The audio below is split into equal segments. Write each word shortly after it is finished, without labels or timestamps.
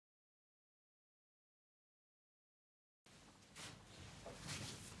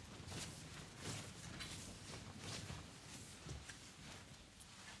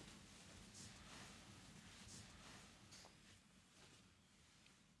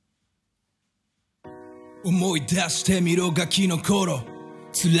思い出してみろガキの頃、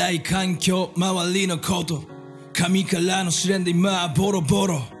辛い環境周りのこと、神からの試練で今はボロボ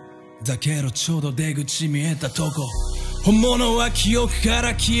ロだけどちょうど出口見えたとこ、本物は記憶から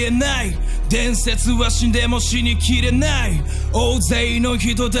消えない、伝説は死んでも死にきれない、大勢の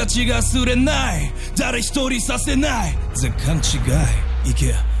人たちがすれない、誰一人させない、絶勘違い行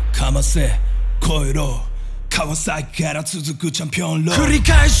けかませ超えろ、川崎から続くチャンピオンロード、繰り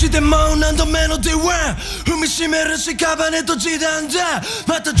返しでもう何度目の出番、踏みしめる屍と時短だ、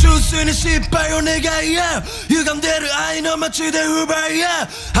また純粋に失敗を願い合う、歪んでる愛の街で奪い合う、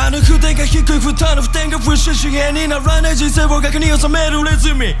あの不天が低い負担の不天が不思議にならない人生を額に収めるレ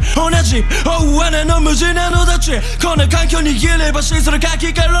ズミ、同じ大穴の無地なのたち、こんな環境に握れば真相の書き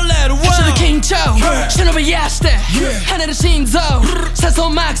換えられる、一緒の緊張忍びやして跳ねる心臓誘う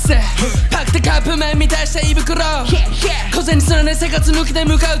マックスパクってカップ麺満たした胃袋、小銭すらね生活抜きで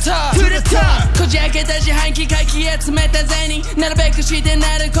向かうとこじ開けた自販機会期へ詰めた銭、なるべくして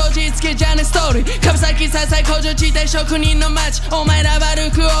なるこじつけじゃねストーリー、川崎ささい工場地帯職人の街、お前ら悪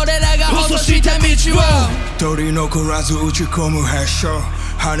く俺らが放送した道を取り残らず打ち込むヘッショ、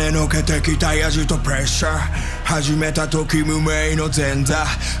跳ねのけてきたヤジとプレッシャー、始めた時無名の前座、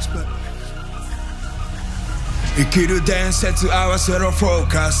生きる伝説合わせろフォー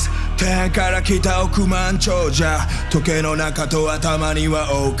カス、天から来た億万長者、時計の中と頭に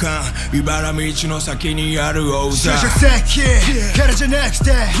は王冠、茨道の先にある王座、就職先からじゃなく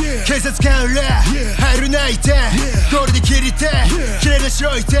て警察官ら入るないてゴールで切りて綺麗な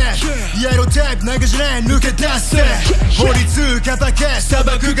白い手イエロータイプなんかじゃない抜け出せ、法律がバカ砂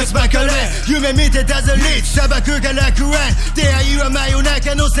漠がスパカレ夢見てたぜリッチ砂漠が楽園、出会いは真夜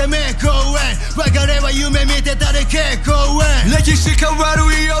中の攻め公園、別れは夢見てたで結公園、歴史変わる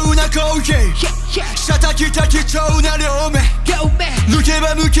異様な光景、したきた貴重な両目、抜け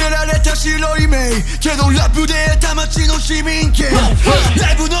ば抜けられた白い目、けどラップで得た街の市民権、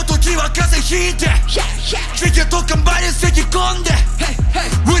ライブの時は風邪ひいてチケット完売で咳込んで、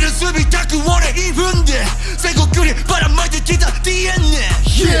ウイルスみたく俺イブンで全国にばらまいてきた DNA、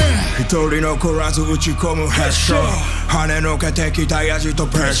一人残らず打ち込むヘッショ、跳ねのけてきたヤジと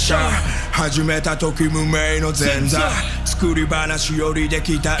プレッシャー、始めた時無名の前座、作り話よりで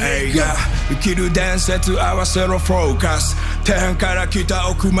きた映画、生きる伝説合わせろフォーカス、天から来た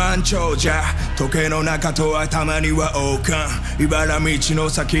億万長者、時計の中と頭には王冠、茨道の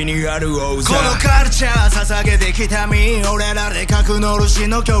先にある王座、このカルチャー捧げてきた身、俺らで書くのるし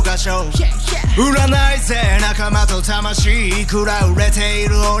の教科書、売らないぜ仲間と魂、いくら売れてい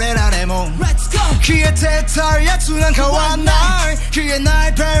る俺らでも消えてったやつなんかはない、消えな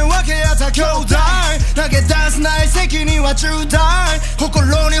いペン分け合った兄弟、投げ出すない責任は重大、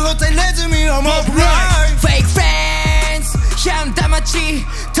心にほてレズミをモブライ、フェイクフレンズやんだ街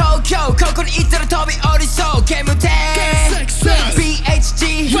東京、ここに行ったら飛び降りそう煙て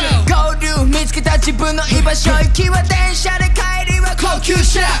BHG 合流見つけた自分の居場所、行きは電車で帰りは高級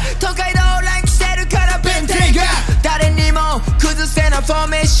車、東海道ラン来てるから弁天が誰にも崩せないフォー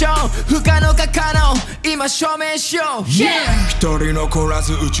メーション、不可能か可能今証明しよう、一人残ら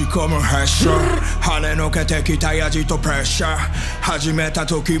ず打ち込むヘッショ、跳ねのけてきたヤジとプレッシャー、始めた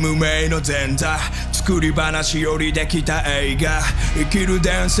時無名の前座、作り話よりできた映画、生きる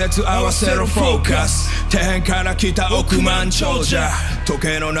伝説合わせろフォーカス、天から来た億万長者、時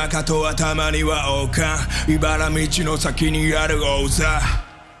計の中と頭には王冠、茨道の先にある王座。